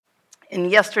And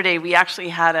yesterday we actually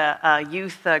had a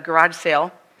youth garage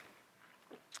sale,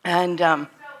 and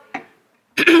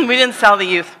we didn't sell the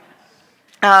youth.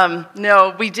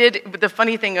 No, we did. But the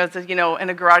funny thing is, in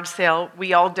a garage sale,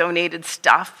 we all donated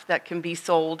stuff that can be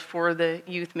sold for the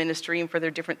youth ministry and for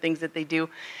their different things that they do.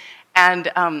 And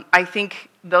I think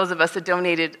those of us that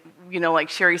donated, like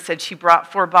Sherry said, she brought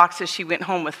 4 boxes. She went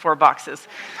home with 4 boxes.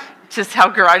 Just how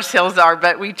garage sales are.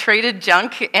 But we traded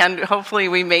junk, and hopefully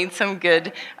we made some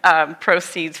good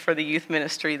proceeds for the youth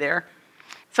ministry there.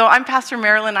 So I'm Pastor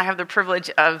Marilyn. I have the privilege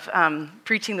of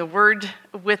preaching the word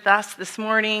with us this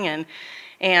morning,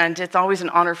 and it's always an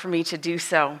honor for me to do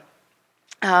so.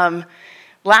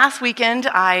 Last weekend,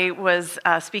 I was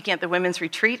speaking at the women's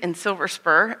retreat in Silver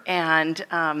Spur,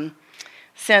 and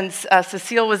since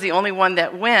Cecile was the only one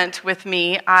that went with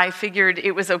me, I figured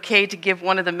it was okay to give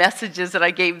one of the messages that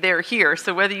I gave there here.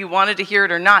 So whether you wanted to hear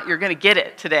it or not, you're going to get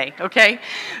it today, okay?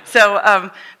 So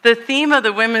the theme of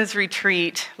the women's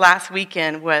retreat last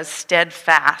weekend was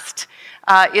steadfast.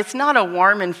 It's not a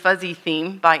warm and fuzzy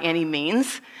theme by any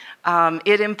means.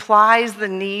 It implies the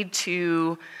need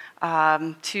to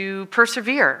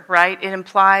persevere, right? It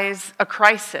implies a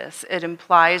crisis. It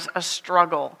implies a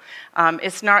struggle.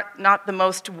 It's not the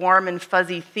most warm and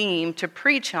fuzzy theme to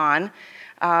preach on,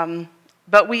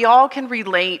 but we all can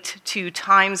relate to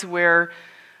times where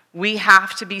we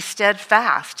have to be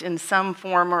steadfast in some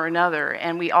form or another,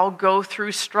 and we all go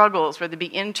through struggles, whether it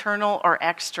be internal or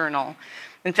external.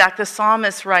 In fact, the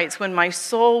psalmist writes, "When my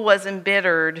soul was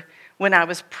embittered, when I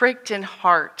was pricked in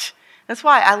heart." That's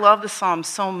why I love the Psalms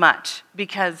so much,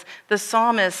 because the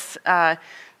psalmists,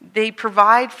 they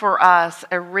provide for us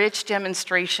a rich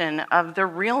demonstration of the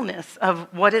realness of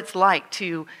what it's like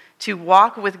to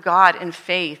walk with God in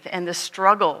faith, and the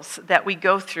struggles that we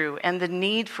go through, and the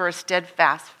need for a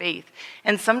steadfast faith,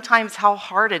 and sometimes how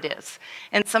hard it is,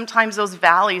 and sometimes those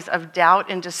valleys of doubt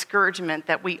and discouragement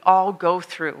that we all go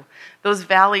through, those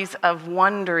valleys of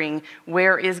wondering,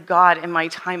 where is God in my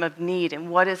time of need,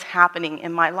 and what is happening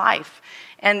in my life?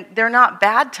 And they're not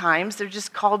bad times, they're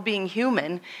just called being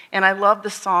human, and I love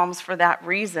the Psalms for that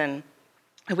reason.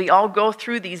 We all go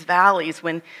through these valleys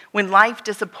when life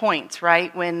disappoints,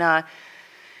 right? When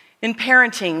in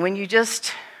parenting, when you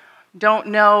just don't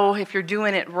know if you're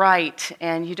doing it right,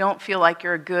 and you don't feel like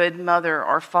you're a good mother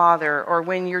or father, or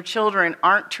when your children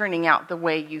aren't turning out the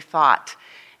way you thought,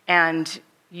 and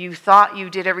you thought you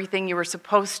did everything you were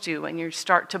supposed to, and you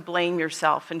start to blame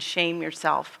yourself and shame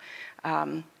yourself.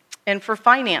 And for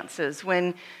finances,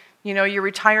 when your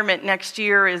retirement next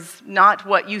year is not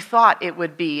what you thought it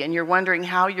would be, and you're wondering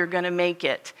how you're going to make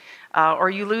it. Or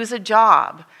you lose a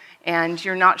job, and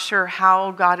you're not sure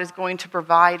how God is going to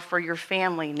provide for your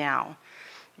family now.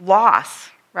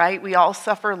 Loss, right? We all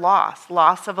suffer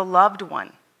loss of a loved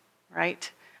one,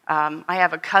 right? I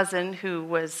have a cousin who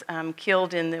was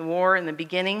killed in the war in the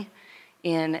beginning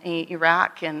in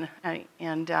Iraq, and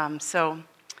so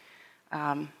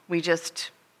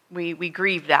we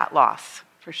grieve that loss.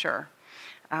 For sure.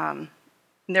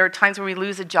 There are times when we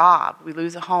lose a job, we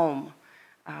lose a home,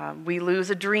 we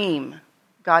lose a dream.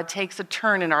 God takes a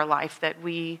turn in our life that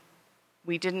we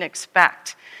didn't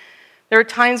expect. There are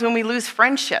times when we lose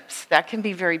friendships. That can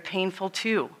be very painful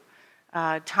too.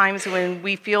 Times when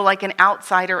we feel like an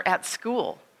outsider at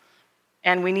school,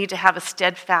 and we need to have a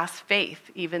steadfast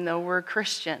faith, even though we're a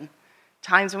Christian.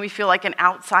 Times when we feel like an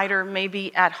outsider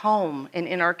maybe at home and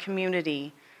in our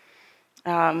community.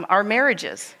 Our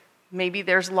marriages, maybe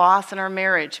there's loss in our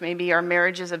marriage. Maybe our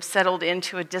marriages have settled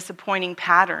into a disappointing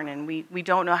pattern, and we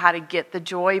don't know how to get the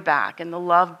joy back and the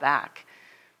love back.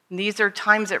 And these are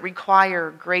times that require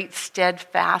great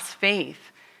steadfast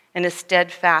faith and a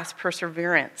steadfast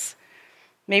perseverance.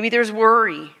 Maybe there's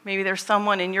worry. Maybe there's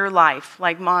someone in your life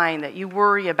like mine that you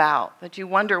worry about, that you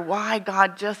wonder why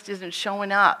God just isn't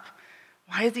showing up.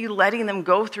 Why is he letting them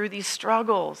go through these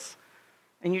struggles?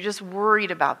 And you're just worried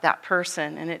about that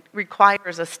person, and it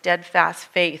requires a steadfast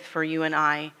faith for you and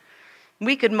I.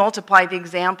 We could multiply the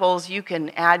examples. You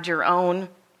can add your own.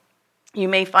 You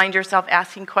may find yourself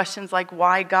asking questions like,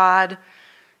 why God?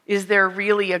 Is there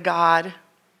really a God?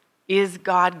 Is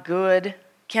God good?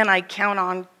 Can I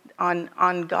count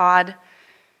on God?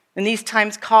 And these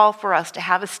times call for us to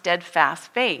have a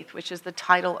steadfast faith, which is the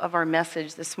title of our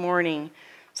message this morning.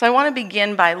 So I want to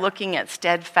begin by looking at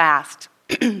steadfast.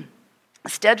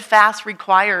 Steadfast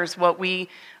requires what you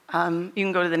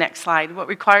can go to the next slide. What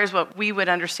requires what we would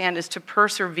understand is to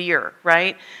persevere,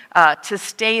 right? To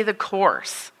stay the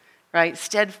course, right?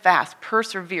 Steadfast,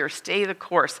 persevere, stay the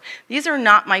course. These are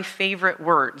not my favorite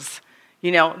words.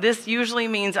 This usually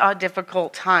means a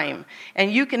difficult time.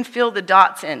 And you can fill the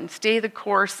dots in. Stay the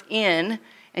course in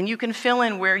And you can fill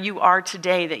in where you are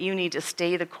today that you need to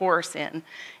stay the course in.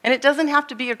 And it doesn't have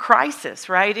to be a crisis,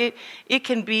 right? It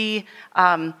can be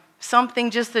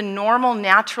something, just the normal,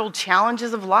 natural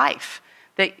challenges of life.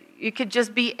 That it could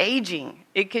just be aging.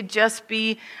 It could just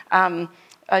be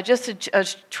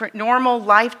normal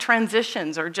life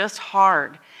transitions are just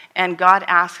hard. And God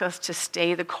asks us to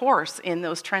stay the course in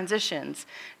those transitions.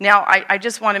 Now, I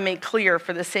just want to make clear,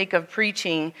 for the sake of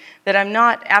preaching, that I'm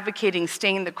not advocating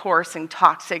staying the course in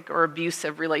toxic or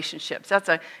abusive relationships. That's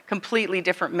a completely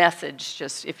different message,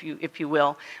 just if you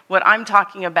will. What I'm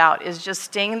talking about is just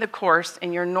staying the course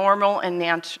in your normal and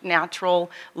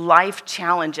natural life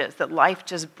challenges that life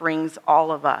just brings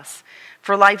all of us.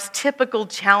 For life's typical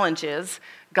challenges,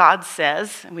 God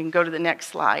says, and we can go to the next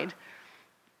slide.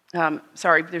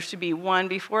 Sorry, there should be one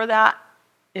before that.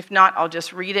 If not, I'll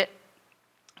just read it.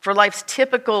 For life's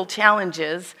typical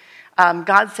challenges,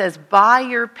 God says, by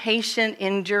your patient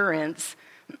endurance,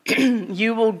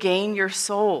 you will gain your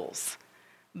souls.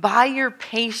 By your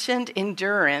patient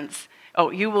endurance,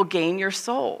 you will gain your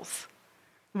souls.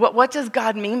 What does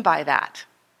God mean by that,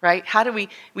 right? How do we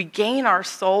gain our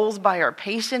souls by our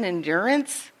patient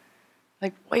endurance?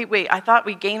 Like, wait, I thought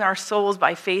we gain our souls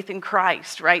by faith in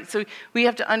Christ, right? So we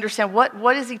have to understand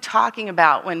what is he talking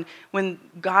about when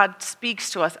God speaks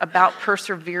to us about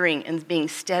persevering and being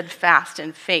steadfast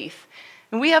in faith.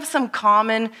 And we have some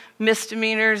common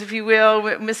misdemeanors, if you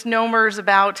will, misnomers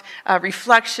about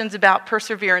reflections about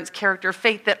perseverance, character,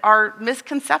 faith that are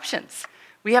misconceptions.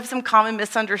 We have some common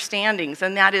misunderstandings,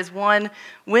 and that is one,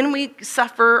 when we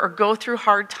suffer or go through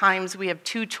hard times, we have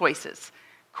two choices: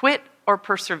 quit or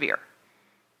persevere.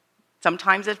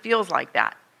 Sometimes it feels like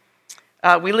that.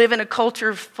 We live in a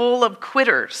culture full of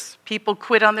quitters. People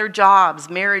quit on their jobs,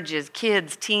 marriages,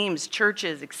 kids, teams,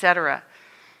 churches, etc.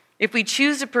 If we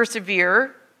choose to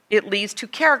persevere, it leads to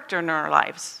character in our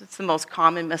lives. It's the most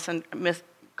common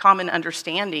common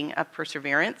understanding of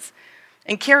perseverance.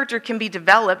 And character can be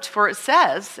developed, for it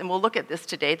says, and we'll look at this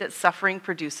today, that suffering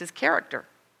produces character.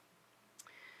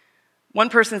 One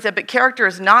person said, but character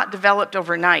is not developed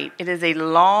overnight. It is a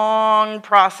long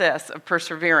process of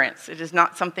perseverance. It is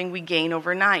not something we gain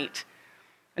overnight.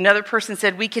 Another person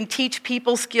said, we can teach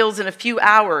people skills in a few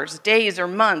hours, days, or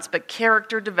months, but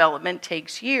character development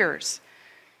takes years.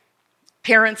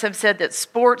 Parents have said that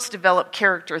sports develop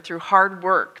character through hard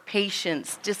work,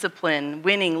 patience, discipline,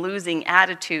 winning, losing,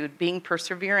 attitude, being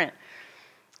perseverant.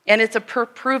 And it's a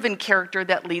proven character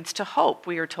that leads to hope,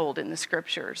 we are told in the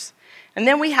scriptures. And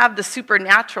then we have the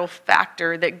supernatural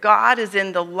factor that God is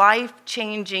in the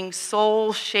life-changing,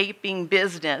 soul-shaping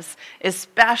business,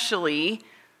 especially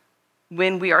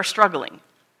when we are struggling.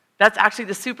 That's actually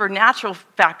the supernatural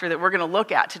factor that we're going to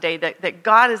look at today, that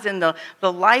God is in the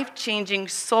life-changing,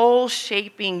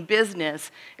 soul-shaping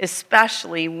business,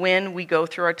 especially when we go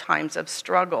through our times of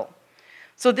struggle.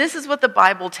 So this is what the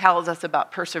Bible tells us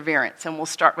about perseverance, and we'll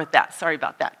start with that. Sorry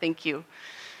about that. Thank you.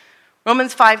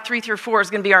 Romans 5:3-4 is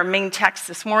going to be our main text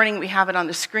this morning. We have it on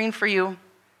the screen for you.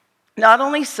 Not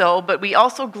only so, but we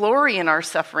also glory in our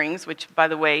sufferings, which, by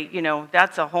the way,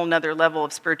 that's a whole nother level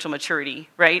of spiritual maturity,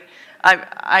 right?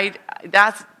 We're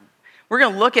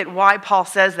going to look at why Paul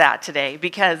says that today,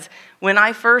 because when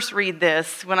I first read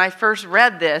this,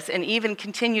 and even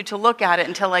continued to look at it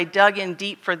until I dug in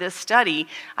deep for this study,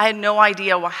 I had no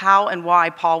idea how and why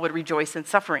Paul would rejoice in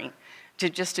suffering,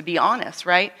 to be honest,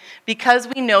 right? Because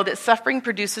we know that suffering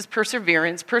produces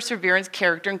perseverance,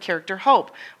 character, and character,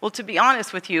 hope. Well, to be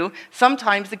honest with you,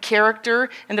 sometimes the character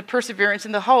and the perseverance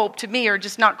and the hope, to me, are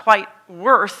just not quite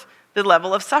worth the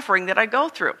level of suffering that I go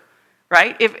through.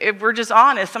 Right? If we're just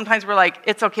honest, sometimes we're like,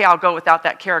 it's okay, I'll go without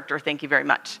that character, thank you very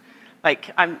much.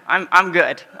 Like, I'm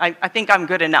good. I think I'm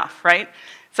good enough, right?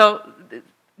 So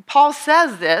Paul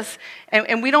says this,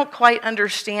 and we don't quite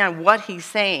understand what he's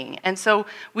saying. And so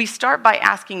we start by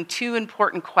asking two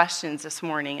important questions this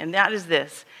morning, and that is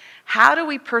this: how do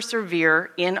we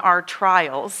persevere in our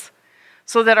trials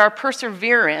so that our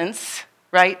perseverance,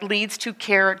 right, leads to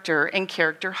character and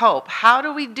character hope? How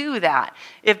do we do that?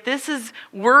 If this is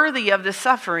worthy of the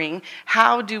suffering,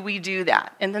 how do we do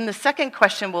that? And then the second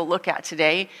question we'll look at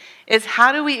today is,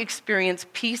 how do we experience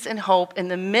peace and hope in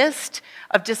the midst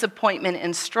of disappointment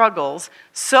and struggles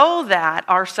so that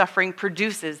our suffering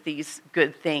produces these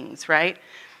good things, right?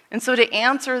 And so to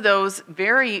answer those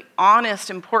very honest,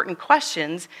 important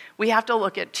questions, we have to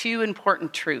look at two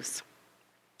important truths.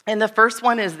 And the first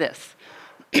one is this: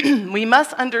 we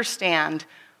must understand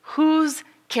whose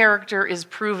character is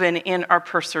proven in our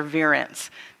perseverance.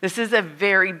 This is a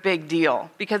very big deal,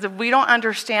 because if we don't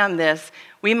understand this,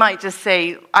 we might just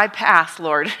say, I pass,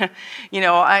 Lord.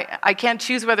 I can't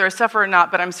choose whether I suffer or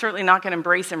not, but I'm certainly not going to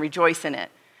embrace and rejoice in it.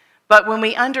 But when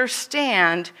we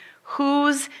understand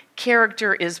whose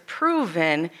character is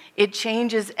proven, it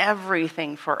changes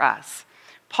everything for us.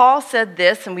 Paul said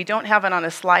this, and we don't have it on a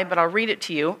slide, but I'll read it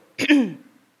to you.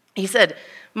 He said,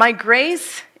 "My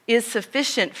grace is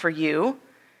sufficient for you,"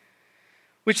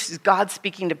 which is God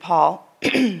speaking to Paul,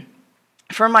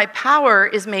 "for my power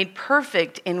is made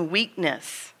perfect in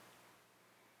weakness."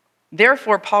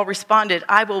 Therefore, Paul responded,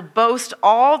 "I will boast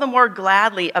all the more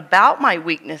gladly about my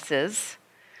weaknesses,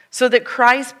 so that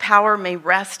Christ's power may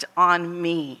rest on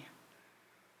me."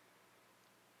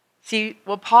 See,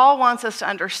 what Paul wants us to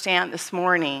understand this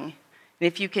morning, and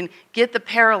if you can get the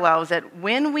parallels, that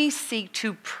when we seek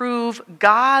to prove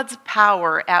God's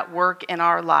power at work in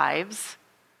our lives,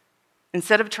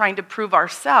 instead of trying to prove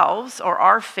ourselves or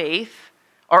our faith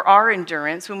or our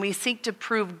endurance, when we seek to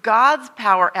prove God's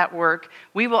power at work,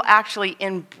 we will actually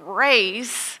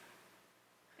embrace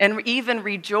and even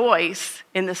rejoice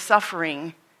in the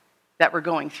suffering that we're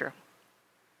going through.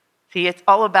 See, it's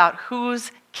all about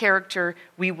whose character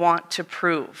we want to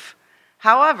prove.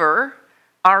 However,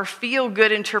 our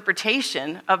feel-good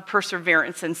interpretation of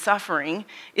perseverance and suffering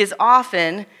is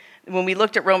often, when we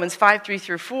looked at Romans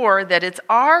 5:3-4, that it's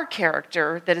our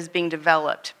character that is being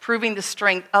developed, proving the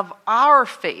strength of our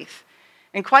faith.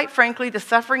 And quite frankly, the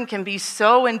suffering can be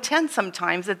so intense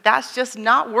sometimes that that's just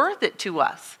not worth it to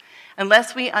us,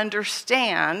 unless we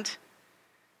understand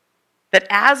that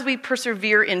as we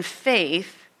persevere in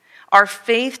faith, our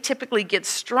faith typically gets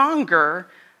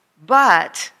stronger,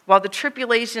 but while the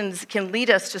tribulations can lead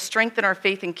us to strengthen our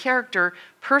faith and character,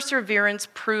 perseverance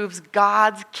proves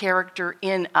God's character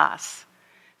in us.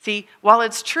 See, while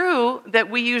it's true that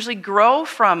we usually grow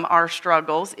from our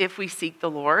struggles if we seek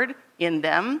the Lord in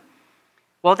them,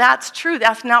 well, that's true.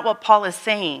 That's not what Paul is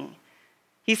saying.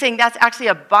 He's saying that's actually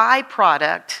a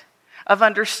byproduct of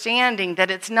understanding that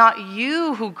it's not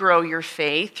you who grow your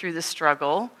faith through the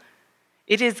struggle.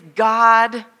 It is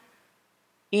God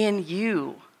in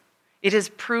you. It is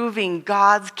proving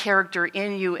God's character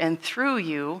in you and through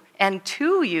you and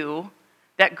to you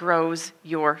that grows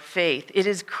your faith. It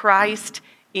is Christ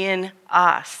in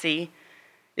us, see?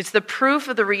 It's the proof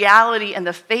of the reality and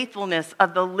the faithfulness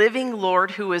of the living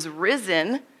Lord who is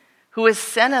risen, who has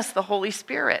sent us the Holy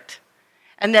Spirit.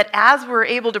 And that as we're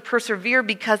able to persevere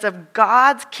because of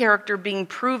God's character being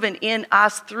proven in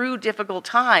us through difficult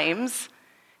times,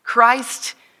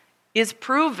 Christ is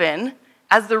proven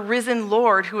as the risen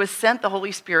Lord who has sent the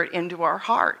Holy Spirit into our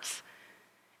hearts.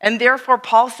 And therefore,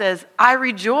 Paul says, I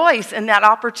rejoice in that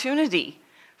opportunity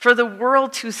for the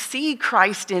world to see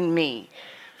Christ in me,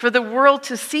 for the world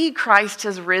to see Christ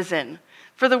has risen,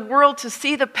 for the world to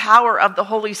see the power of the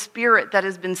Holy Spirit that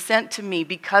has been sent to me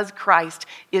because Christ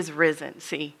is risen.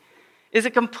 See, is a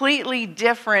completely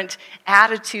different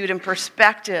attitude and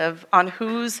perspective on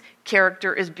whose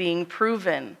character is being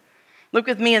proven. Look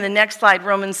with me in the next slide,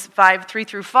 Romans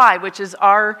 5:3-5, which is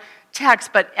our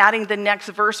text, but adding the next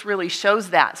verse really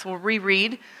shows that. So we'll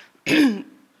reread.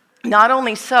 Not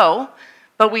only so,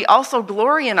 but we also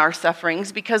glory in our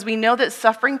sufferings because we know that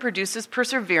suffering produces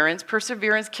perseverance,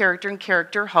 perseverance, character, and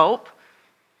character, hope.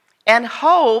 And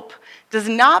hope does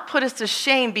not put us to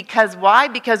shame because why?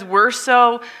 Because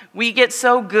we get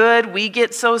so good, we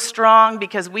get so strong,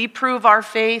 because we prove our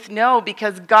faith. No,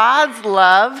 because God's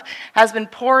love has been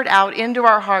poured out into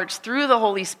our hearts through the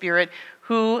Holy Spirit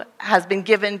who has been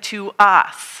given to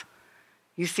us.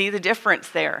 You see the difference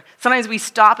there. Sometimes we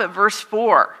stop at verse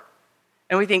 4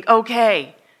 and we think,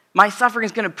 okay, my suffering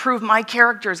is going to prove my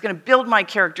character, it's going to build my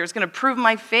character, it's going to prove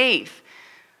my faith.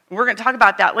 We're going to talk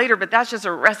about that later, but that's just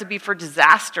a recipe for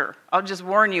disaster. I'll just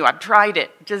warn you, I've tried it.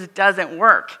 It just doesn't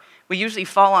work. We usually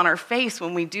fall on our face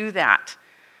when we do that,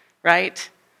 right?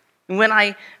 When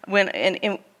I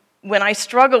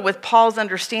struggle with Paul's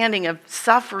understanding of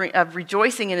suffering, of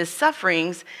rejoicing in his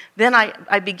sufferings, then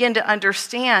I begin to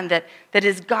understand that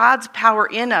is God's power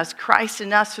in us, Christ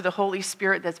in us through the Holy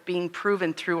Spirit that's being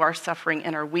proven through our suffering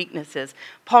and our weaknesses.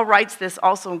 Paul writes this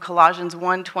also in Colossians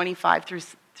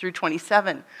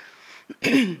 1:25-27.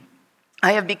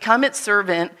 I have become its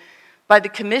servant by the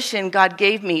commission God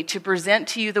gave me to present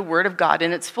to you the word of God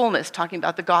in its fullness, talking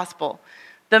about the gospel.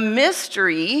 The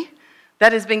mystery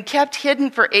that has been kept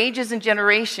hidden for ages and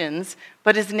generations,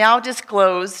 but is now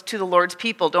disclosed to the Lord's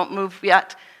people. Don't move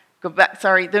yet. Go back,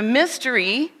 sorry. The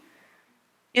mystery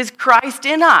is Christ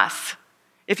in us.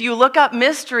 If you look up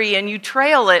mystery and you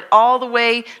trail it all the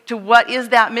way to what is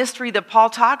that mystery that Paul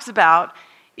talks about,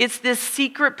 it's this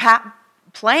secret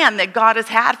plan that God has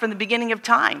had from the beginning of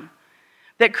time.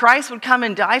 that Christ would come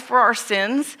and die for our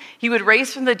sins. He would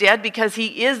raise from the dead because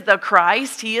he is the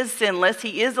Christ. He is sinless.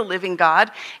 He is a living God.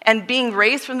 And being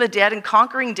raised from the dead and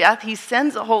conquering death, he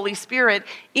sends the Holy Spirit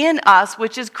in us,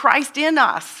 which is Christ in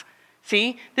us.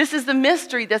 See, this is the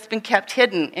mystery that's been kept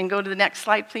hidden. And go to the next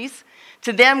slide, please.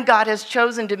 To them, God has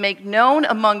chosen to make known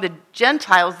among the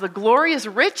Gentiles the glorious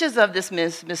riches of this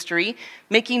mystery,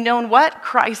 making known what?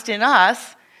 Christ in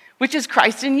us, which is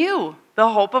Christ in you, the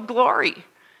hope of glory.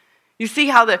 You see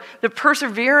how the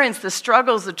perseverance, the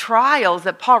struggles, the trials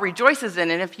that Paul rejoices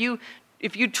in. And if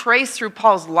you trace through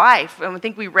Paul's life, and I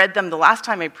think we read them the last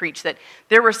time I preached, that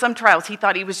there were some trials he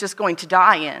thought he was just going to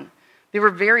die in. They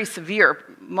were very severe.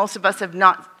 Most of us have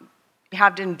not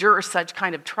had to endure such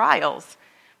kind of trials.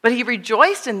 But he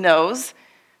rejoiced in those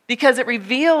because it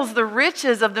reveals the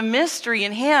riches of the mystery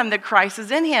in him, that Christ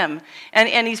is in him.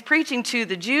 And he's preaching to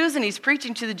the Jews and he's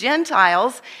preaching to the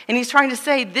Gentiles, and he's trying to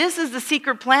say, this is the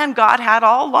secret plan God had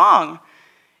all along.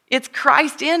 It's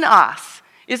Christ in us.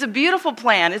 It's a beautiful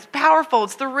plan. It's powerful.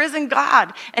 It's the risen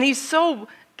God. And he's so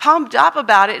pumped up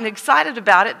about it and excited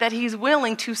about it that he's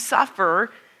willing to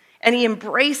suffer, and he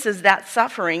embraces that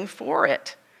suffering for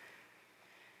it.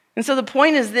 And so the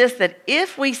point is this, that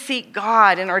if we seek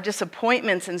God in our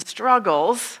disappointments and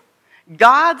struggles,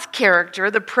 God's character,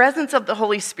 the presence of the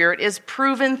Holy Spirit, is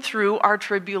proven through our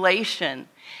tribulation.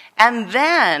 And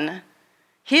then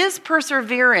his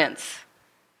perseverance,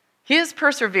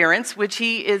 which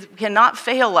cannot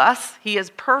fail us, he is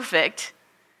perfect,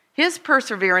 his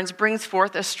perseverance brings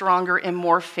forth a stronger and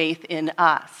more faith in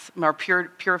us, more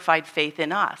purified faith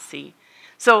in us, see?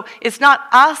 So it's not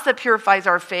us that purifies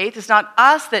our faith. It's not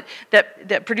us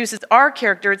that produces our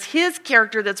character. It's his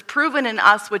character that's proven in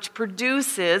us, which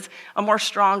produces a more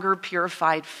stronger,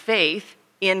 purified faith.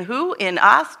 In who? In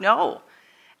us? No.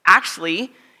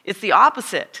 Actually, it's the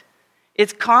opposite.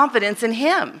 It's confidence in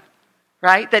him,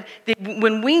 right? That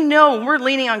when we know, when we're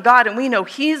leaning on God and we know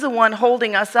he's the one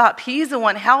holding us up, he's the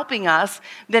one helping us,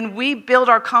 then we build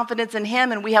our confidence in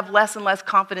him and we have less and less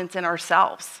confidence in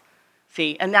ourselves.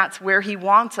 See, and that's where he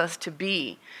wants us to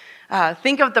be.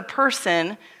 Think of the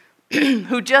person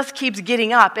who just keeps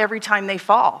getting up every time they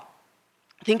fall.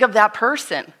 Think of that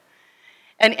person.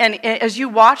 And as you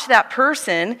watch that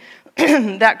person,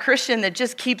 that Christian that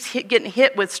just keeps getting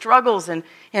hit with struggles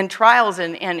and trials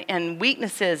and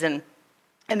weaknesses, and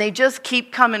they just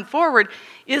keep coming forward,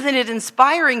 isn't it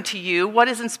inspiring to you? What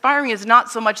is inspiring is not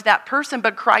so much that person,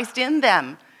 but Christ in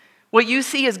them. What you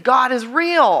see is God is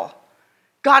real.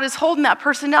 God is holding that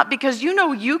person up because you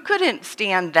know you couldn't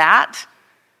stand that,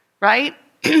 right?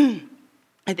 I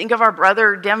think of our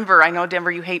brother Denver. I know,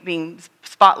 Denver, you hate being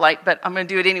spotlight, but I'm going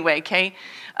to do it anyway, okay?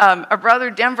 Our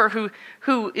brother Denver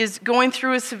who is going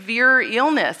through a severe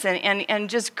illness and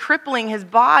just crippling his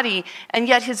body, and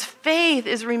yet his faith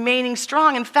is remaining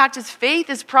strong. In fact, his faith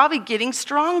is probably getting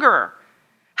stronger.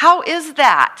 How is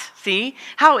that? See?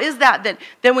 How is that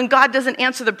when God doesn't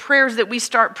answer the prayers that we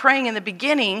start praying in the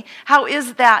beginning, how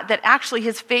is that actually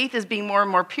his faith is being more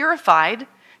and more purified?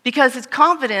 Because his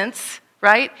confidence,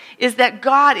 right, is that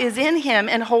God is in him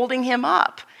and holding him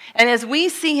up. And as we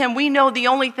see him, we know the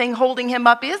only thing holding him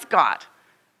up is God.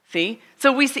 See?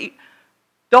 So we see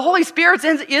the Holy Spirit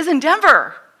is in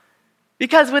Denver.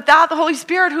 Because without the Holy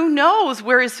Spirit, who knows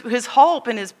where his hope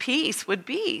and his peace would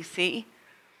be, see?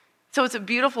 So it's a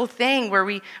beautiful thing where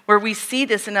we see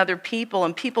this in other people,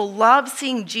 and people love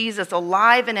seeing Jesus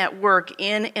alive and at work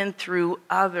in and through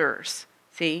others.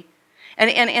 See?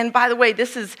 And by the way,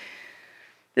 this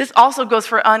also goes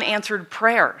for unanswered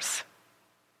prayers.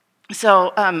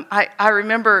 So I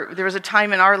remember there was a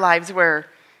time in our lives where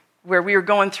we were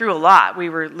going through a lot. We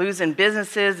were losing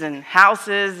businesses and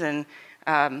houses, and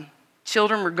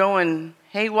children were going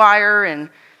haywire, and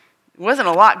there wasn't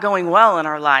a lot going well in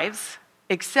our lives.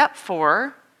 Except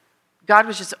for God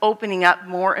was just opening up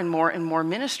more and more and more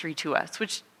ministry to us,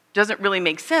 which doesn't really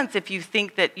make sense if you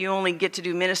think that you only get to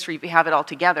do ministry if you have it all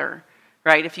together,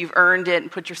 right? If you've earned it and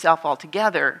put yourself all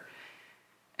together.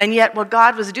 And yet what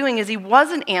God was doing is he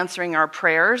wasn't answering our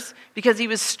prayers because he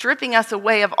was stripping us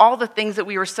away of all the things that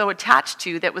we were so attached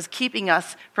to that was keeping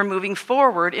us from moving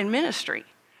forward in ministry.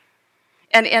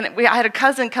 I had a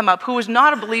cousin come up who was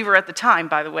not a believer at the time,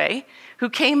 by the way, who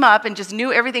came up and just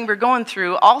knew everything we were going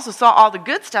through, also saw all the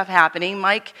good stuff happening,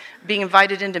 Mike being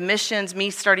invited into missions, me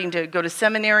starting to go to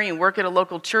seminary and work at a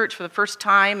local church for the first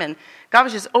time, and God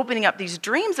was just opening up these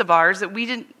dreams of ours that we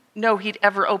didn't know he'd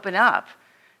ever open up.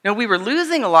 You know, we were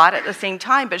losing a lot at the same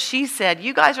time, but she said,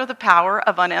 you guys are the power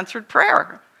of unanswered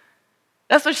prayer.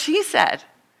 That's what she said.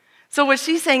 So what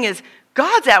she's saying is,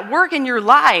 God's at work in your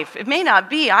life. It may not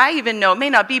be, I even know, it may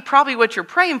not be probably what you're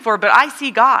praying for, but I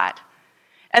see God.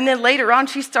 And then later on,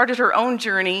 she started her own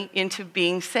journey into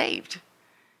being saved,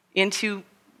 into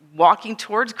walking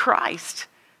towards Christ,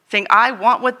 saying, I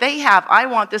want what they have. I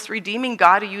want this redeeming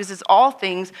God who uses all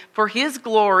things for his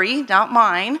glory, not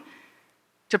mine,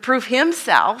 to prove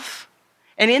himself.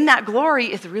 And in that glory,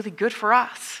 it's really good for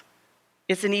us.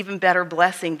 It's an even better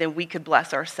blessing than we could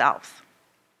bless ourselves.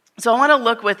 So I want to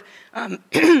look with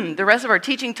the rest of our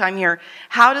teaching time here.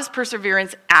 How does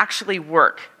perseverance actually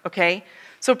work? Okay?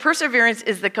 So perseverance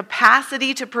is the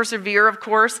capacity to persevere, of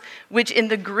course, which in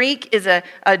the Greek is a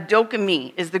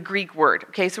dokimi, is the Greek word.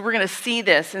 Okay, so we're going to see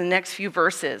this in the next few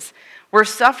verses, where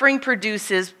suffering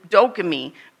produces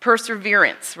dokimi,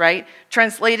 perseverance, right?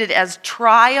 Translated as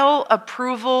trial,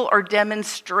 approval, or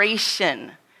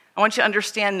demonstration. I want you to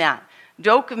understand that.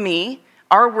 Dokimi,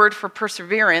 our word for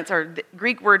perseverance, or the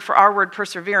Greek word for our word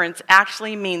perseverance,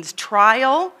 actually means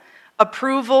trial,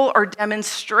 approval, or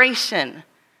demonstration.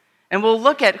 And we'll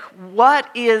look at what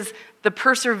is the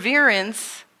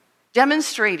perseverance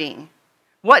demonstrating.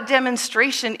 What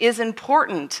demonstration is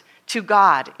important to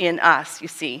God in us, you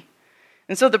see.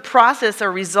 And so the process or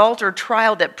result or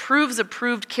trial that proves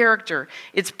approved character,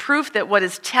 it's proof that what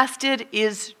is tested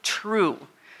is true.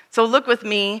 So look with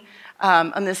me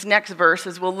on this next verse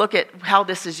as we'll look at how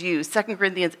this is used. 2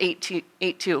 Corinthians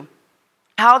 8:2.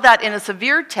 How that in a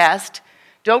severe test,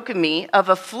 dokimi, of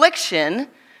affliction,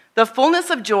 the fullness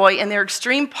of joy and their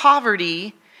extreme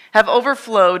poverty have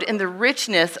overflowed in the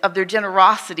richness of their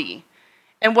generosity.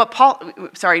 And what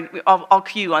I'll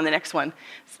cue on the next one.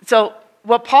 So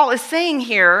what Paul is saying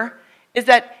here is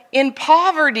that in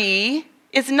poverty,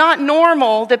 it's not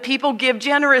normal that people give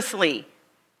generously.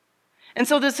 And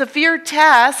so the severe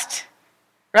test,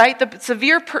 right, the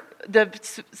severe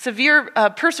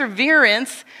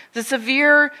perseverance, the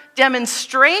severe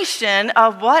demonstration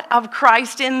of what? Of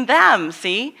Christ in them,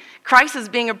 see? Christ is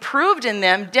being approved in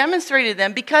them, demonstrated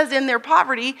them, because in their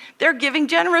poverty, they're giving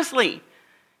generously.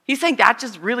 He's saying that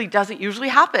just really doesn't usually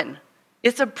happen.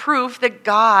 It's a proof that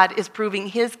God is proving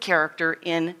his character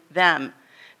in them.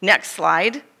 Next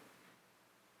slide.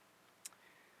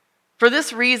 For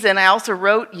this reason, I also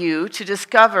wrote you to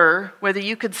discover whether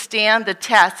you could stand the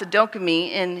test,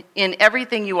 dokimi, in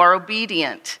everything you are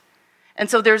obedient. And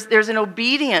so there's an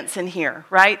obedience in here,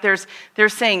 right? They're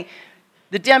saying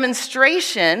the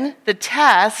demonstration, the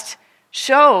test,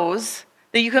 shows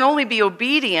that you can only be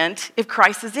obedient if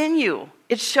Christ is in you.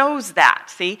 It shows that,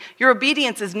 see? Your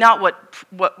obedience is not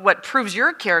what proves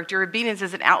your character. Obedience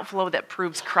is an outflow that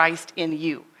proves Christ in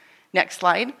you. Next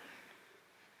slide.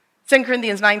 2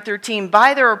 Corinthians 9:13,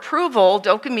 by their approval,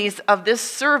 dokimis, of this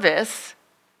service,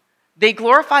 they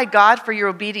glorify God for your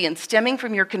obedience, stemming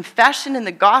from your confession in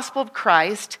the gospel of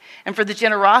Christ and for the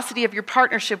generosity of your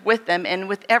partnership with them and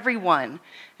with everyone.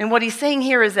 And what he's saying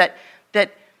here is that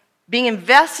being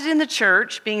invested in the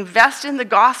church, being invested in the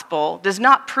gospel, does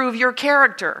not prove your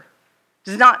character.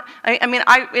 Does not.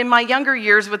 In my younger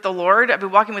years with the Lord, I've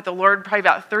been walking with the Lord probably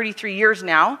about 33 years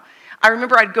now. I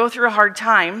remember I'd go through a hard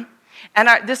time, and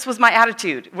this was my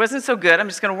attitude. It wasn't so good. I'm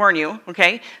just going to warn you,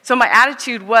 okay? So my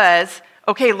attitude was,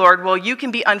 okay, Lord, well, you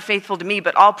can be unfaithful to me,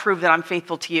 but I'll prove that I'm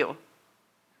faithful to you.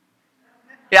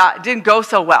 Yeah, it didn't go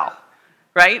so well,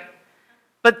 right?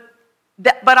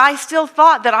 But I still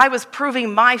thought that I was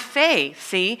proving my faith,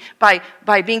 see, by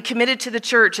being committed to the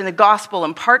church and the gospel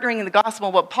and partnering in the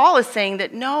gospel. What Paul is saying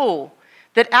that no,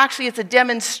 that actually it's a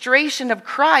demonstration of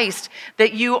Christ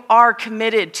that you are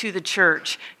committed to the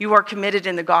church. You are committed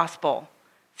in the gospel.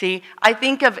 See, I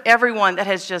think of everyone that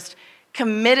has just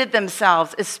committed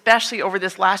themselves, especially over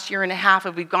this last year and a half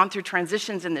as we've gone through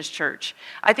transitions in this church.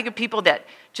 I think of people that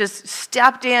just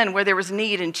stepped in where there was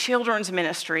need in children's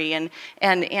ministry and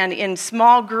in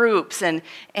small groups and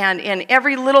in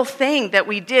every little thing that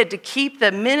we did to keep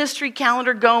the ministry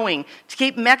calendar going, to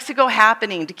keep Mexico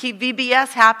happening, to keep VBS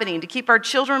happening, to keep our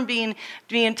children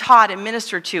being taught and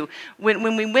ministered to.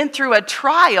 When we went through a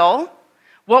trial,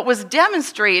 what was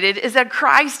demonstrated is that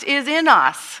Christ is in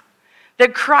us.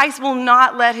 That Christ will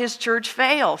not let his church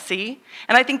fail, see?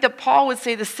 And I think that Paul would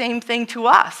say the same thing to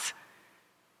us.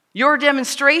 Your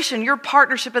demonstration, your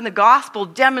partnership in the gospel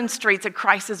demonstrates that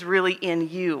Christ is really in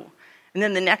you. And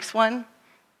then the next one,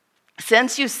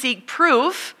 since you seek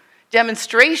proof,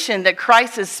 demonstration that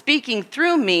Christ is speaking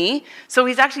through me, so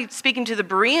he's actually speaking to the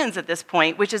Bereans at this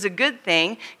point, which is a good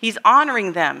thing. He's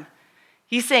honoring them.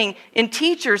 He's saying, in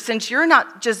teachers, since you're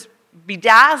not just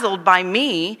bedazzled by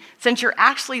me, since you're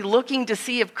actually looking to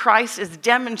see if Christ is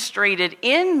demonstrated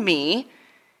in me,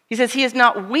 he says he is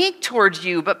not weak towards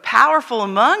you, but powerful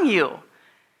among you.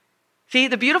 See,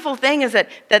 the beautiful thing is that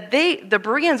the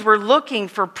Bereans were looking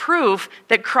for proof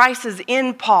that Christ is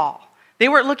in Paul, They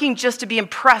weren't looking just to be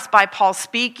impressed by Paul's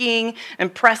speaking,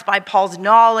 impressed by Paul's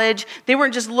knowledge. They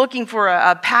weren't just looking for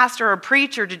a pastor or a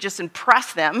preacher to just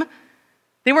impress them.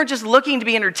 They weren't just looking to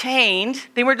be entertained.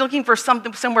 They weren't looking for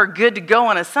somewhere good to go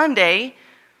on a Sunday,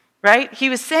 right? He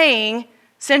was saying,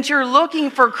 since you're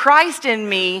looking for Christ in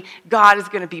me, God is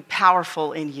going to be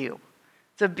powerful in you.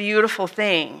 It's a beautiful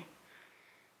thing.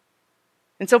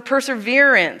 And so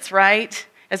perseverance, right?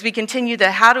 As we continue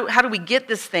how do we get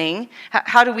this thing?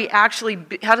 How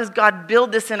does God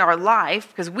build this in our life?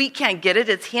 Because we can't get it.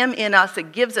 It's Him in us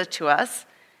that gives it to us.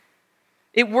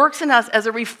 It works in us as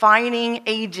a refining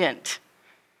agent.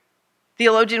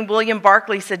 Theologian William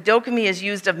Barclay said, "Dopamine is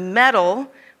used of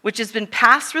metal, which has been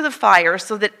passed through the fire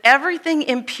so that everything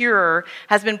impure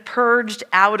has been purged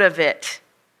out of it."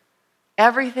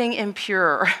 Everything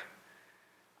impure.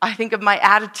 I think of my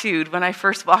attitude when I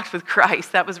first walked with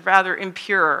Christ. That was rather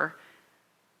impure.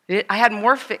 I had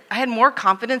more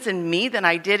confidence in me than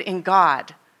I did in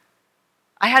God.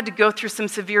 I had to go through some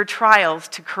severe trials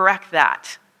to correct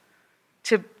that,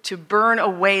 to burn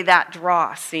away that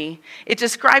dross, see? It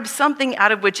describes something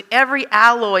out of which every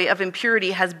alloy of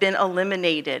impurity has been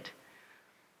eliminated.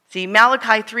 See,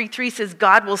 Malachi 3:3 says,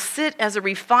 God will sit as a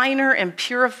refiner and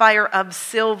purifier of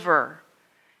silver.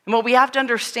 And what we have to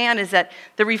understand is that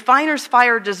the refiner's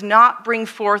fire does not bring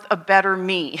forth a better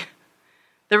me.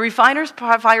 The refiner's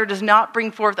fire does not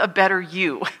bring forth a better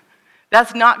you.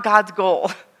 That's not God's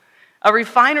goal. A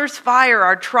refiner's fire,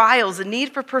 our trials, the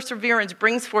need for perseverance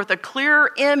brings forth a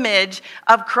clearer image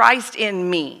of Christ in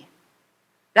me.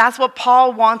 That's what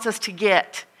Paul wants us to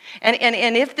get. And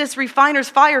if this refiner's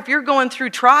fire, if you're going through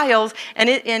trials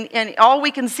and all we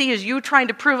can see is you trying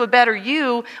to prove a better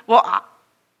you, well,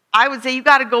 I would say you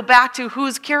got to go back to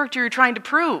whose character you're trying to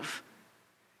prove.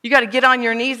 You got to get on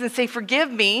your knees and say,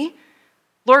 forgive me.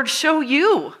 Lord, show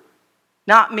you,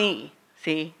 not me.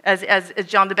 See, as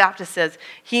John the Baptist says,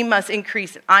 he must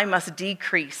increase, I must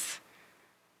decrease.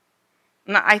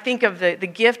 And I think of the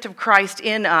gift of Christ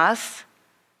in us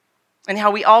and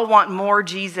how we all want more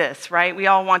Jesus, right? We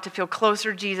all want to feel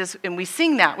closer to Jesus, and we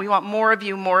sing that. We want more of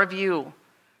you, more of you.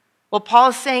 Well,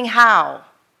 Paul is saying how?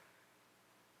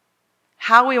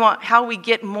 How we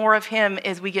get more of him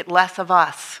is we get less of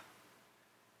us.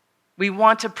 We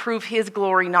want to prove his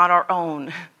glory, not our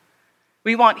own.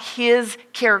 We want his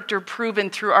character proven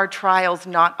through our trials,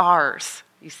 not ours,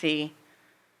 you see.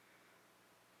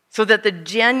 So that the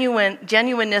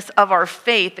genuineness of our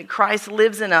faith that Christ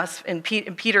lives in us, and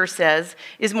Peter says,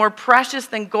 is more precious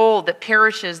than gold that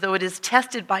perishes, though it is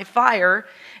tested by fire,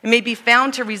 and may be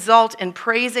found to result in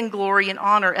praise and glory and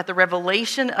honor at the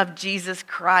revelation of Jesus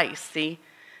Christ, see?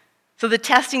 So the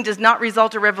testing does not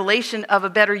result in revelation of a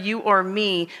better you or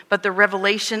me, but the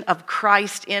revelation of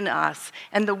Christ in us.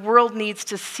 And the world needs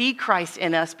to see Christ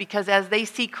in us, because as they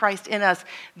see Christ in us,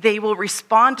 they will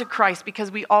respond to Christ,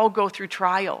 because we all go through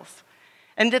trials.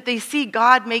 And that they see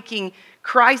God making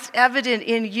Christ evident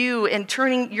in you and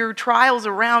turning your trials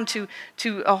around to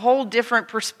a whole different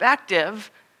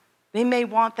perspective. They may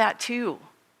want that too.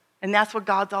 And that's what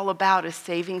God's all about, is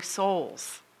saving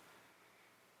souls.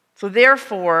 So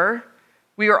therefore,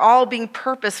 we are all being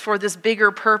purposed for this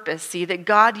bigger purpose, see, that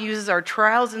God uses our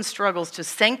trials and struggles to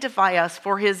sanctify us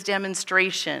for his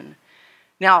demonstration.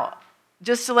 Now,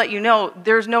 just to let you know,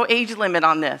 there's no age limit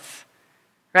on this,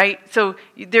 right? So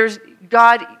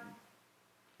God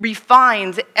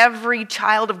refines every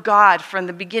child of God from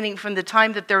the beginning, from the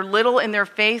time that they're little in their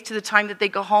faith to the time that they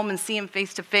go home and see him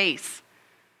face to face.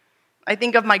 I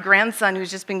think of my grandson who's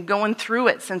just been going through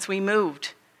it since we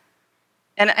moved.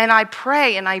 And I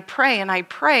pray and I pray and I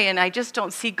pray, and I just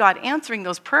don't see God answering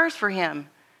those prayers for him.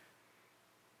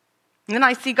 And then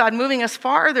I see God moving us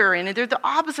farther, and they're the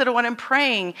opposite of what I'm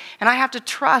praying. And I have to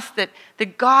trust that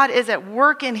God is at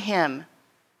work in him,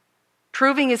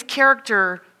 proving his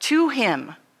character to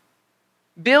him,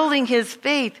 building his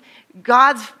faith,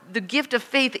 the gift of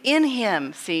faith in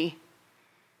him, see?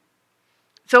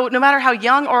 So no matter how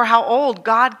young or how old,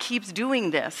 God keeps doing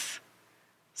this,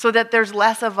 so that there's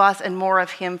less of us and more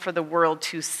of him for the world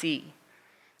to see.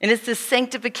 And it's this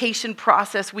sanctification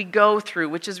process we go through,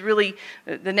 which is really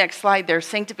the next slide there,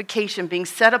 sanctification, being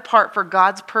set apart for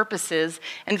God's purposes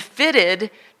and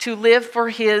fitted to live for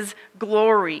his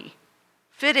glory.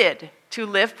 Fitted to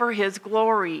live for his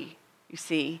glory, you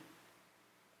see.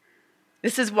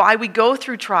 This is why we go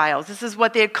through trials. This is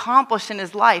what they accomplished in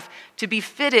his life, to be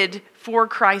fitted for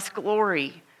Christ's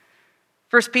glory.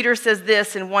 1 Peter says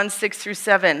this in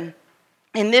 1:6-7.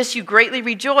 In this you greatly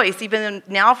rejoice, even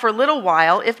now for a little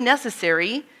while, if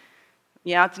necessary.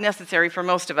 Yeah, it's necessary for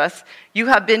most of us. You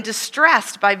have been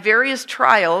distressed by various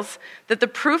trials, that the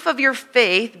proof of your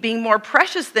faith, being more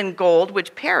precious than gold,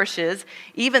 which perishes,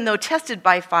 even though tested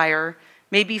by fire,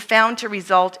 may be found to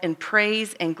result in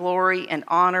praise and glory and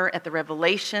honor at the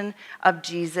revelation of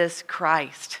Jesus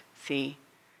Christ. See?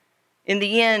 In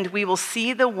the end, we will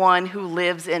see the one who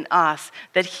lives in us,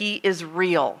 that he is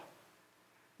real.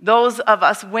 Those of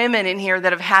us women in here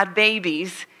that have had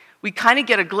babies, we kind of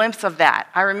get a glimpse of that.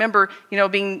 I remember,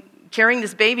 carrying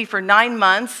this baby for 9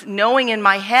 months, knowing in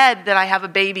my head that I have a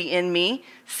baby in me,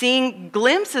 seeing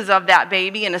glimpses of that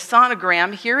baby in a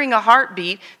sonogram, hearing a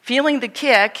heartbeat, feeling the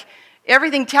kick.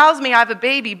 Everything tells me I have a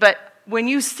baby, but when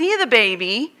you see the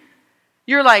baby,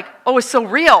 you're like, oh, it's so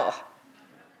real.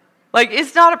 Like,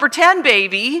 it's not a pretend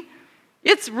baby.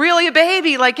 It's really a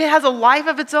baby. Like, it has a life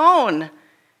of its own.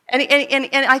 And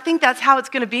I think that's how it's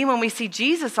going to be when we see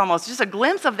Jesus almost. Just a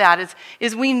glimpse of that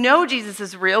is we know Jesus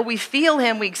is real. We feel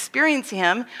him. We experience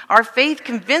him. Our faith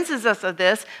convinces us of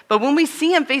this. But when we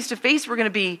see him face to face, we're going to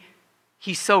be,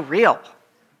 he's so real.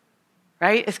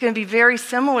 Right? It's going to be very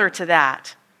similar to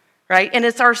that. Right? And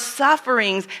it's our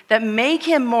sufferings that make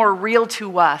him more real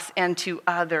to us and to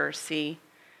others, see?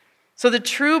 So the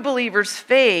true believer's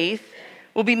faith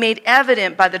will be made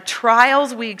evident by the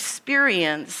trials we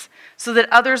experience, so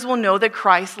that others will know that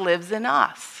Christ lives in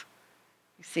us.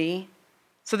 You see?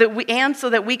 So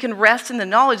that we can rest in the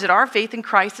knowledge that our faith in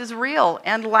Christ is real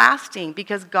and lasting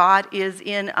because God is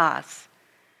in us.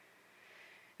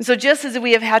 And so just as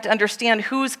we have had to understand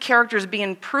whose character is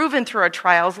being proven through our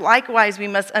trials, likewise we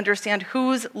must understand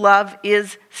whose love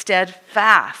is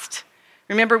steadfast.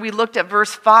 Remember, we looked at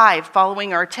verse 5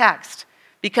 following our text.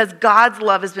 Because God's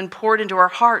love has been poured into our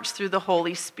hearts through the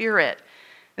Holy Spirit.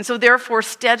 And so therefore,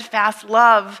 steadfast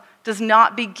love does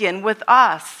not begin with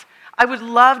us. I would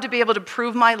love to be able to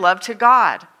prove my love to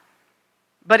God.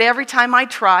 But every time I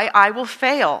try, I will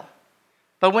fail.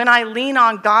 But when I lean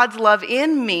on God's love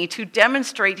in me to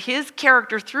demonstrate his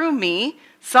character through me,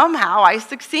 somehow I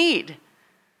succeed.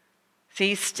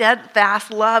 See,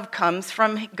 steadfast love comes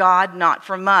from God, not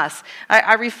from us.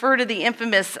 I refer to the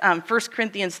infamous 1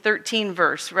 Corinthians 13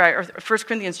 verse, right? Or 1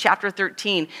 Corinthians chapter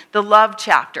 13, the love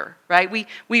chapter, right?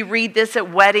 We read this at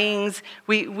weddings.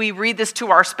 We read this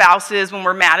to our spouses when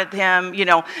we're mad at them.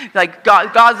 Like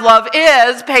God's love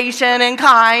is patient and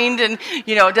kind, and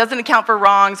it doesn't account for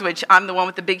wrongs. Which I'm the one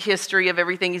with the big history of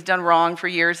everything he's done wrong for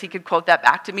years. He could quote that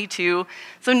back to me too.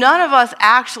 So none of us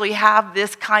actually have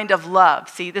this kind of love.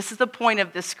 See, this is the point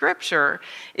of the scripture,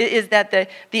 is that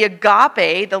the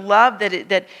agape, the love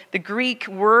that the Greek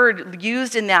word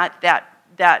used in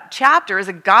that chapter is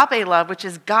agape love, which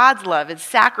is God's love. It's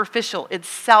sacrificial. It's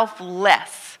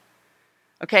selfless.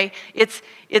 Okay? It's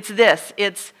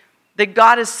that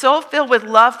God is so filled with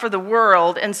love for the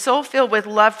world and so filled with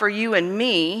love for you and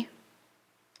me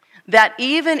that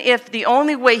even if the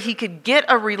only way he could get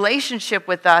a relationship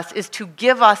with us is to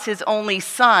give us his only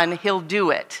son, he'll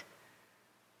do it.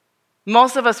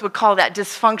 Most of us would call that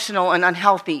dysfunctional and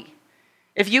unhealthy.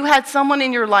 If you had someone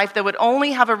in your life that would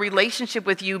only have a relationship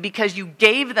with you because you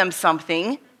gave them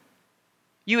something,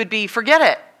 you would be, forget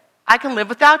it. I can live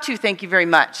without you, thank you very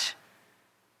much.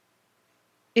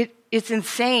 It's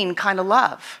insane kind of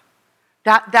love.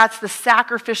 That's the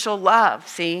sacrificial love,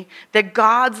 see? That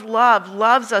God's love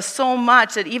loves us so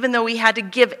much that even though he had to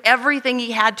give everything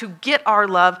he had to get our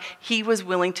love, he was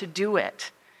willing to do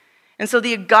it. And so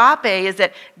the agape is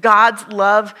that God's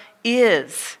love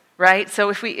is, right?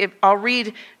 So I'll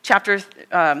read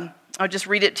I'll just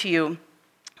read it to you.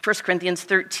 1 Corinthians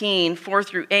 13, 4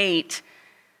 through 8.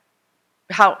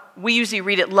 How we usually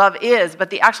read it, love is,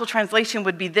 but the actual translation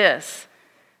would be this.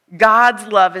 God's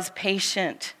love is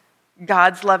patient.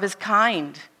 God's love is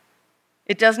kind.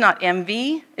 It does not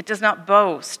envy. It does not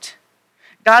boast.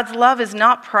 God's love is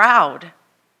not proud.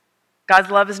 God's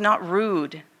love is not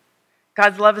rude.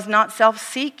 God's love is not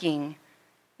self-seeking.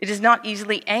 It is not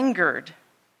easily angered.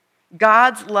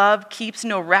 God's love keeps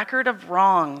no record of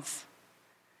wrongs.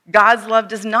 God's love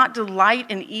does not delight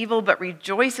in evil, but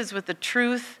rejoices with the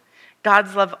truth.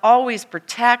 God's love always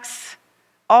protects,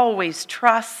 always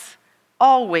trusts,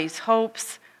 always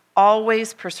hopes,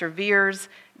 always perseveres.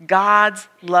 God's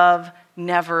love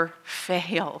never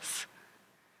fails.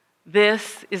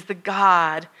 This is the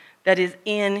God that is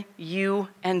in you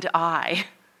and I.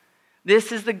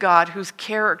 This is the God whose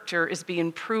character is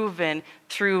being proven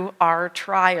through our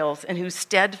trials and whose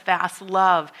steadfast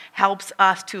love helps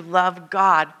us to love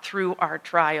God through our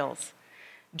trials.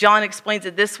 John explains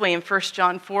it this way in 1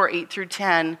 John 4, 8 through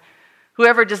 10.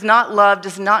 Whoever does not love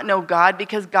does not know God,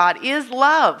 because God is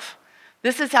love.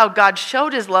 This is how God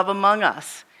showed his love among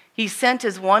us. He sent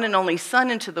his one and only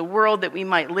Son into the world that we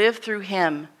might live through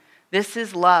him. This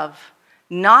is love.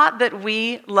 Not that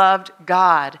we loved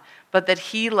God, but that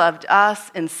he loved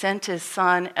us and sent his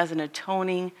Son as an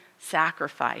atoning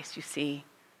sacrifice, you see.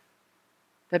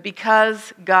 That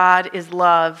because God is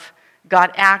love,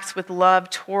 God acts with love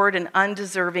toward an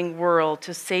undeserving world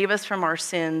to save us from our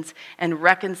sins and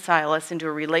reconcile us into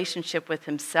a relationship with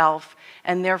himself.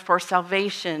 And therefore,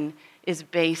 salvation is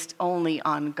based only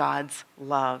on God's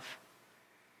love.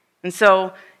 And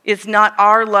so, it's not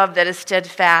our love that is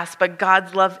steadfast, but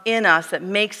God's love in us that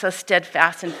makes us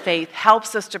steadfast in faith,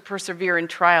 helps us to persevere in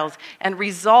trials, and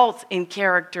results in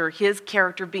character, his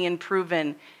character being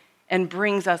proven, and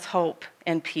brings us hope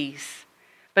and peace.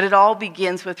 But it all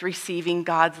begins with receiving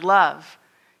God's love.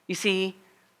 You see,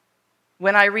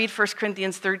 when I read 1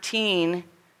 Corinthians 13,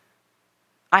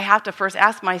 I have to first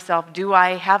ask myself,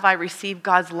 have I received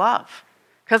God's love?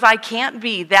 Because I can't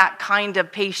be that kind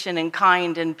of patient and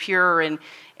kind and pure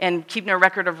and keeping a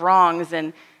record of wrongs.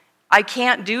 And I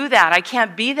can't do that. I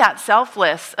can't be that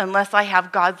selfless unless I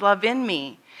have God's love in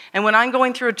me. And when I'm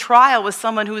going through a trial with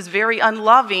someone who is very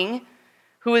unloving,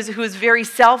 who is very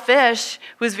selfish,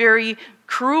 who is very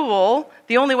cruel,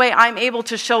 the only way I'm able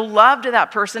to show love to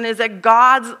that person is that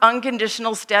God's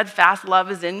unconditional, steadfast love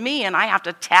is in me, and I have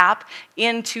to tap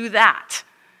into that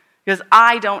because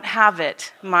I don't have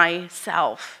it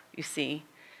myself, you see.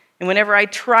 And whenever I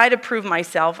try to prove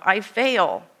myself, I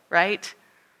fail, right?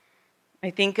 I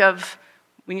think of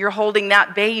when you're holding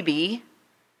that baby,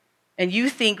 and you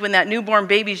think when that newborn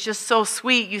baby is just so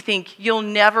sweet, you think you'll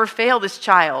never fail this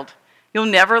child. You'll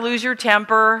never lose your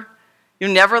temper.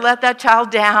 You'll never let that child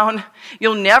down.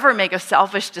 You'll never make a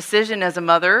selfish decision as a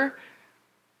mother.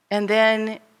 And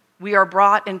then we are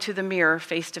brought into the mirror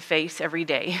face to face every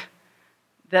day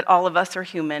that all of us are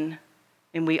human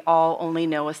and we all only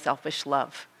know a selfish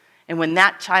love. And when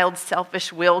that child's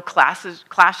selfish will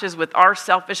clashes with our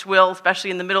selfish will,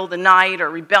 especially in the middle of the night or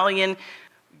rebellion,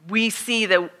 we see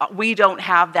that we don't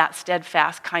have that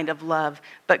steadfast kind of love,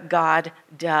 but God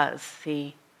does,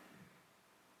 see?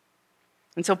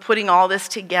 And so putting all this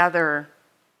together,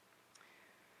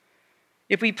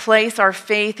 if we place our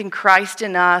faith in Christ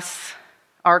in us,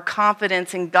 our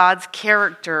confidence in God's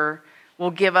character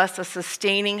will give us a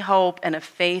sustaining hope and a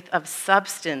faith of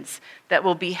substance that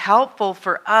will be helpful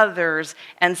for others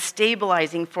and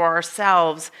stabilizing for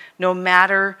ourselves no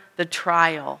matter the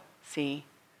trial, see?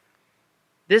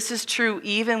 This is true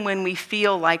even when we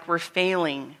feel like we're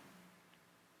failing.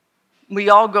 We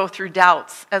all go through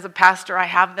doubts. As a pastor, I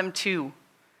have them too.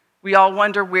 We all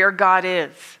wonder where God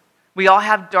is. We all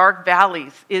have dark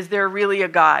valleys. Is there really a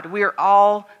God? We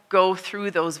all go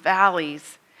through those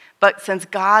valleys. But since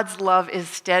God's love is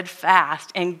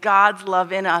steadfast and God's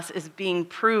love in us is being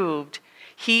proved,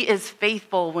 he is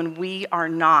faithful when we are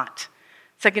not.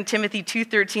 2 Timothy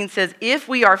 2:13 says, if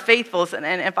we are faithful, and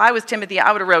if I was Timothy,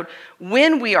 I would have wrote,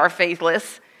 when we are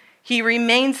faithless, he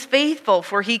remains faithful,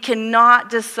 for he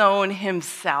cannot disown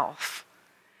himself.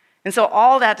 And so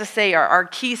all that to say, our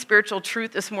key spiritual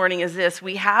truth this morning is this: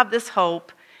 we have this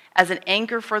hope as an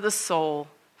anchor for the soul,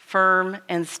 firm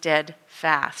and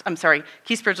steadfast.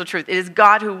 Key spiritual truth. It is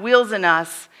God who wills in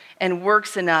us and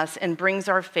works in us and brings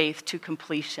our faith to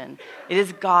completion. It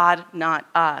is God, not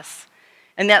us.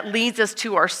 And that leads us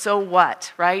to our so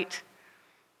what, right?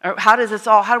 How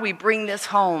do we bring this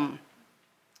home?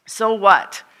 So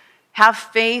what? Have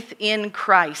faith in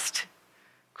Christ.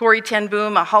 Corrie ten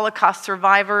Boom, a Holocaust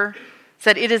survivor,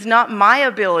 said, it is not my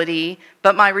ability,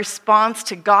 but my response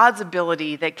to God's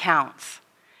ability that counts.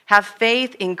 Have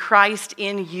faith in Christ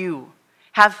in you.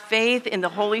 Have faith in the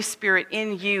Holy Spirit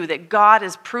in you, that God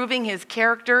is proving his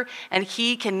character and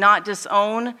he cannot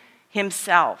disown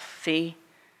himself, see?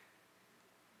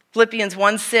 Philippians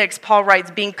 1:6, Paul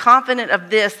writes, being confident of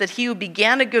this, that he who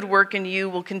began a good work in you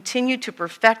will continue to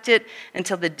perfect it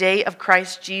until the day of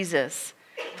Christ Jesus.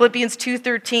 Philippians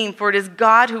 2:13, for it is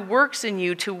God who works in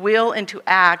you to will and to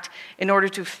act in order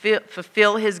to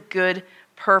fulfill his good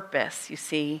purpose, you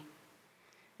see.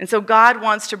 And so God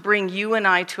wants to bring you and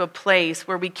I to a place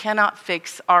where we cannot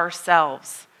fix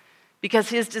ourselves, because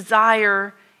his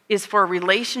desire is for a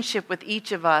relationship with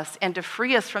each of us and to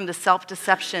free us from the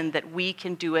self-deception that we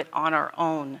can do it on our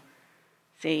own.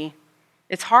 See,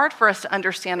 it's hard for us to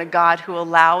understand a God who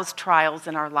allows trials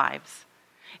in our lives.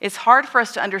 It's hard for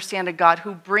us to understand a God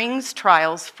who brings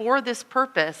trials for this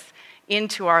purpose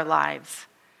into our lives.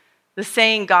 The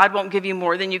saying, God won't give you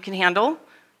more than you can handle,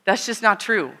 that's just not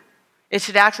true. It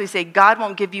should actually say, God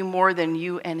won't give you more than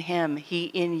you and him, he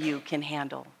in you can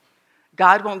handle.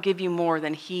 God won't give you more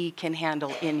than he can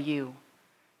handle in you,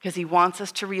 because he wants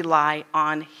us to rely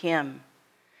on him.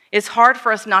 It's hard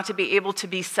for us not to be able to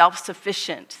be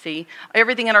self-sufficient, see?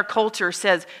 Everything in our culture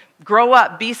says, grow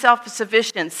up, be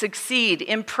self-sufficient, succeed,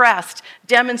 impressed,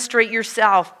 demonstrate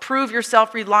yourself, prove your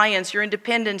self-reliance, your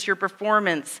independence, your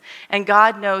performance. And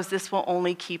God knows this will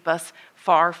only keep us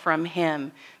far from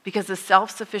him, because a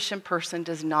self-sufficient person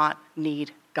does not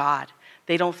need God.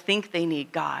 They don't think they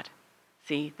need God.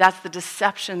 See, that's the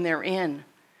deception they're in.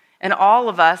 And all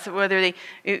of us,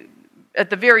 at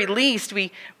the very least,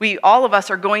 we all of us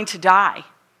are going to die.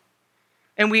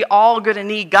 And we all going to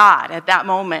need God at that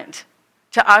moment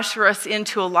to usher us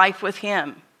into a life with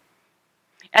him.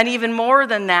 And even more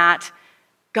than that,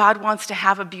 God wants to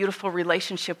have a beautiful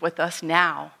relationship with us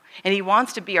now. And he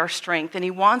wants to be our strength, and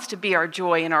he wants to be our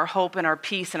joy and our hope and our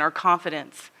peace and our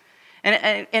confidence.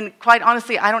 And quite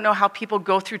honestly, I don't know how people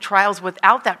go through trials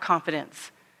without that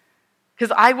confidence.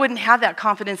 Because I wouldn't have that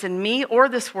confidence in me or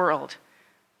this world.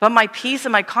 But my peace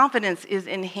and my confidence is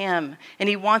in him. And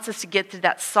he wants us to get to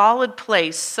that solid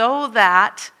place so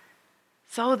that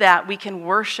we can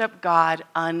worship God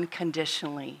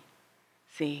unconditionally.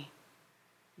 See,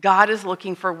 God is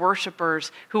looking for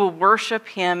worshipers who will worship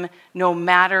him no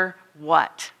matter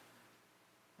what.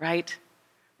 Right?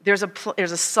 There's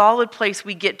a solid place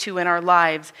we get to in our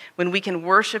lives when we can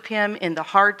worship him in the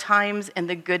hard times and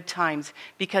the good times,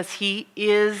 because he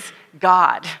is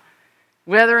God.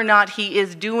 Whether or not he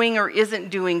is doing or isn't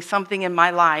doing something in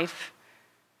my life,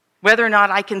 whether or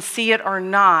not I can see it or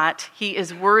not, he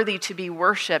is worthy to be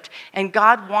worshiped. And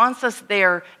God wants us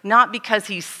there not because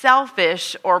he's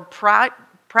selfish or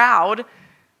proud,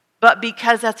 but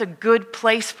because that's a good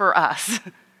place for us.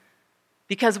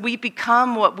 Because we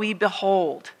become what we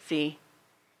behold, see?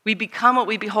 We become what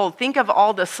we behold. Think of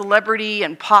all the celebrity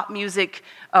and pop music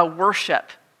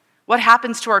worship. What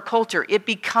happens to our culture? It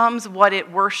becomes what it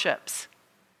worships.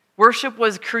 Worship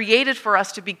was created for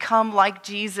us to become like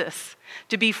Jesus,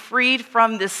 to be freed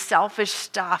from this selfish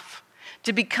stuff,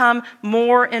 to become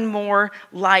more and more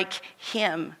like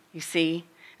him, you see?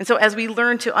 And so as we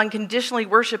learn to unconditionally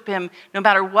worship him, no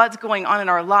matter what's going on in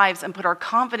our lives, and put our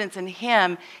confidence in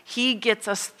him, he gets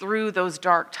us through those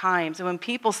dark times. And when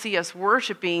people see us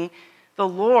worshiping the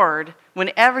Lord, when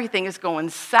everything is going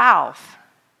south,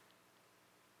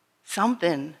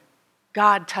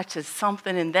 God touches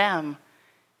something in them.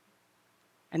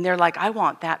 And they're like, I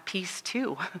want that peace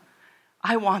too.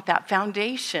 I want that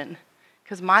foundation,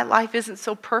 because my life isn't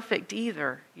so perfect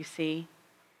either, you see.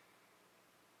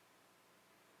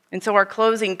 And so our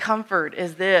closing comfort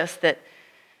is this, that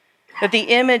the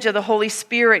image of the Holy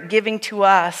Spirit giving to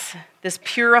us, this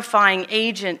purifying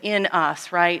agent in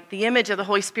us, right? The image of the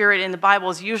Holy Spirit in the Bible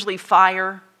is usually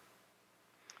fire.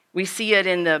 We see it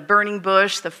in the burning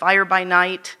bush, the fire by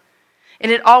night.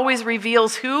 And it always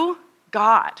reveals who?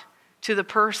 God to the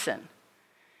person.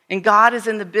 And God is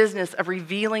in the business of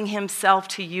revealing himself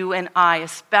to you and I,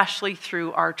 especially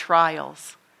through our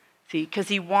trials. See, because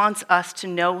he wants us to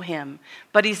know him.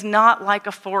 But he's not like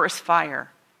a forest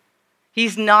fire.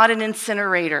 He's not an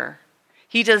incinerator.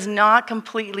 He does not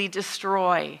completely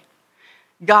destroy.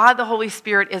 God, the Holy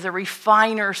Spirit, is a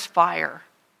refiner's fire.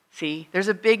 See, there's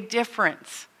a big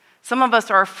difference. Some of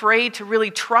us are afraid to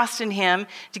really trust in him,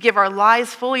 to give our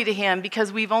lives fully to him,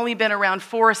 because we've only been around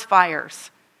forest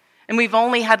fires. And we've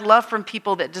only had love from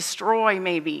people that destroy,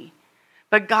 maybe.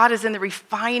 But God is in the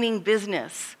refining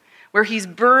business, where he's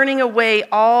burning away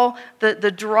all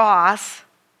the dross.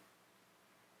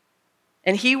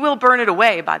 And he will burn it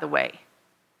away, by the way.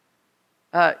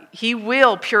 He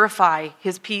will purify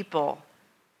his people.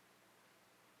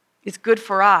 It's good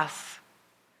for us.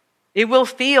 It will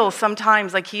feel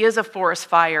sometimes like he is a forest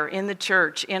fire in the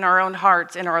church, in our own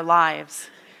hearts, in our lives.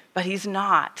 But he's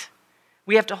not.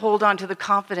 We have to hold on to the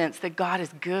confidence that God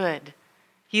is good.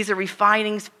 He's a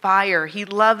refining fire. He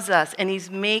loves us, and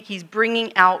he's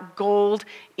bringing out gold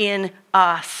in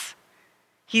us.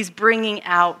 He's bringing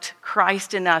out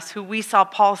Christ in us, who we saw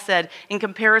Paul said, in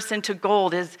comparison to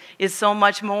gold, is so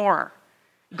much more.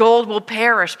 Gold will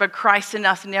perish, but Christ in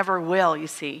us never will, you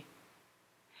see.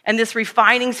 And this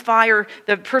refining fire,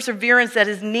 the perseverance that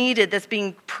is needed, that's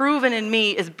being proven in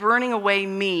me, is burning away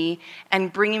me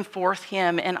and bringing forth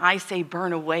him. And I say,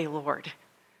 burn away, Lord.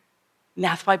 And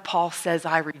that's why Paul says,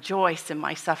 I rejoice in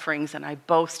my sufferings and I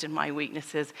boast in my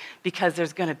weaknesses, because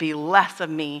there's going to be less of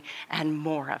me and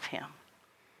more of him.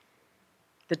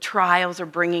 The trials are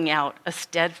bringing out a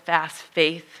steadfast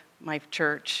faith, my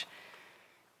church.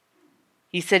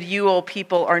 He said, you, O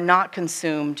people, are not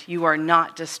consumed. You are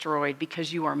not destroyed,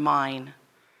 because you are mine.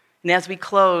 And as we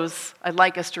close, I'd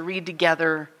like us to read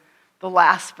together the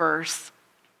last verse.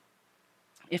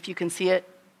 If you can see it.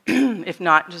 If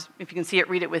not, just if you can see it,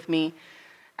 read it with me.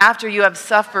 After you have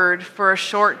suffered for a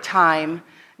short time,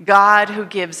 God, who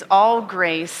gives all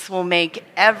grace, will make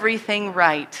everything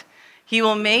right. He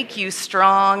will make you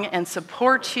strong and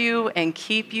support you and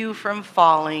keep you from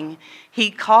falling.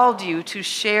 He called you to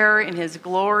share in his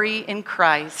glory in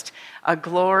Christ, a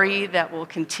glory that will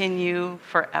continue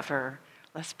forever.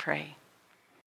 Let's pray.